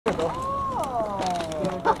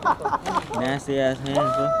Nasty ass hands,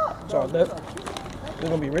 bro. It's all good. We're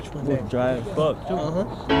gonna be rich one day. Dry as fuck, too.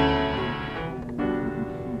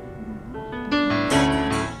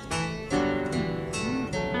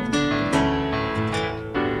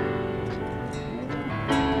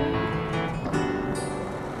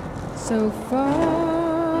 So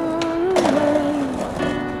far away,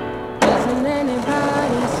 doesn't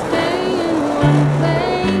anybody stay in one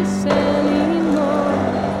place anymore?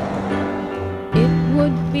 It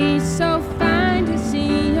would be so fine to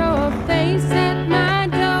see your face at my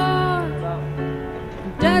door.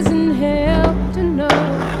 It doesn't help to know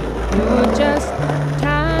you're just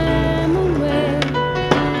time away.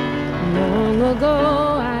 Long ago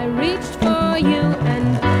I reached for you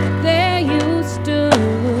and there you stood.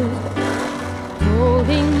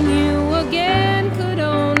 Holding you again could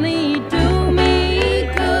only do me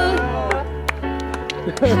good.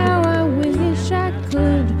 How I wish I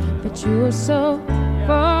could, but you're so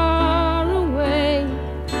far away.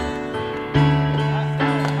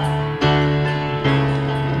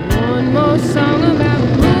 One more song about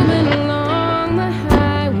moving along the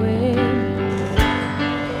highway.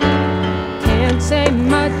 Can't say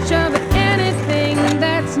much of anything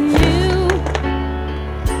that's new.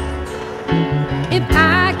 If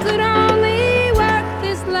I could only work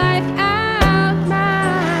this life out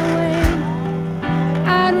my way,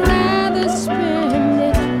 I'd rather spend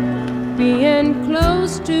it being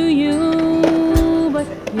close to you, but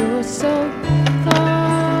you're so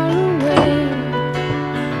far away.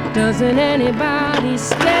 Doesn't anybody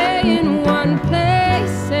stay in one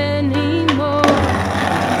place anymore?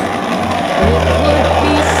 It would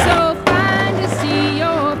be so fine to see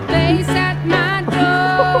your face at my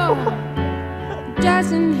door.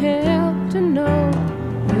 Doesn't help to know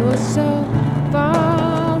you're so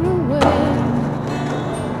far away.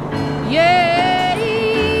 Yeah,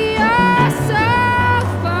 you're so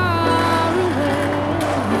far away.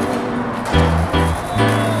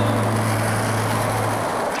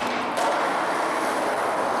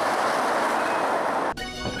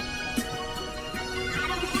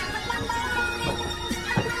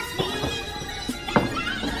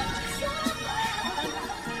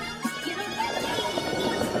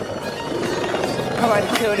 I like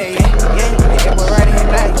to kill that, yeah, boy right in here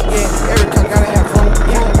night, yeah, every car gotta have room,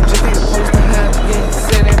 yeah, just need a post behind, yeah,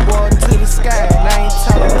 send that boy to the sky, and I ain't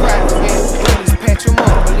talking private, yeah, just patch him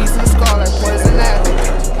up, release him scar like poison ivy.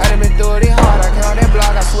 I done been through it hard, I count on that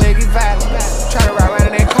block, I swear it get violent, try to ride around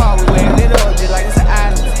in that car, we weighing it up, just like it's an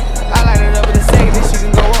island, I light it up in a second, then she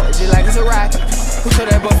can go up, just like it's a rocket, who told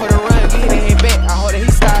that boy for the run, get in his back, I hope that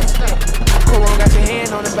he stops. Corona got your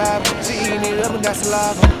hand on the Bible, she eating it up and got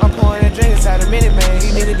saliva. I'm pouring that drink inside a minute, man.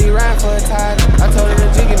 He needed to ride for a title. I told her to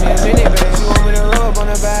just give me a minute, man. She want me to rub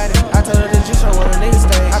on her body. I told her to just show where the niggas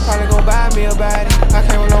stay. I probably gon' buy me a body. I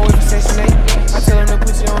came a long way from Section 8. I tell her to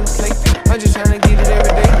put you on the plate. I'm just tryna get it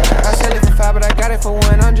every day. I sell it for 5, but I got it for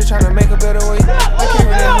 1. I'm just tryna make a better way. I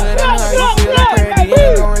can't relate to it, I know how you feel. I pray that you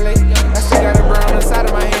ain't gon' relate. I still got a brown on the side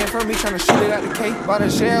of my hand from me tryna shoot it out the cake. Bought a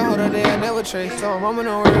shareholder there, I never trade. So my mama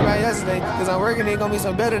don't worry about yesterday. Cause I'm working, it gon' be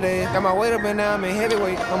some better days. Got my weight up and now I'm in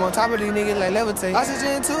heavyweight. I'm on top of these niggas like levitate.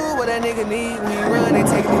 Oxygen too, what that nigga need. When you run, they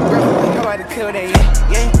take his breath away. Y'all about to kill that,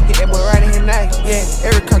 yeah. Get that boy right in here night, yeah.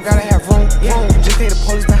 Every car gotta have room, yeah. Just need the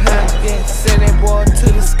police behind, yeah. Send that boy to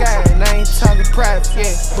the sky, and I ain't talking private,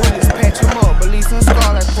 yeah. Bullets patch him up, but leave some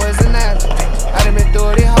scar like poison ivy. I done been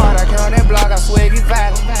through it hard, I count on that block, I swear it get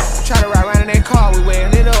violent. Try to ride around in that car, we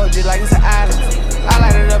weighing it up, just like it's an island. I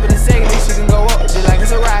light it up in a second, then she can go up, just like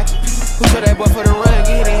it's a rocket. Who told that boy for the run,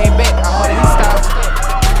 get in his back, I hope that he stops.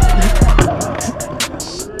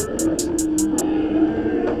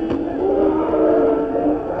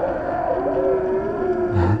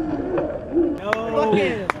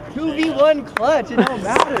 Fucking 2v1 clutch, it don't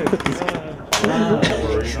matter. I'm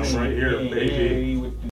right here, baby.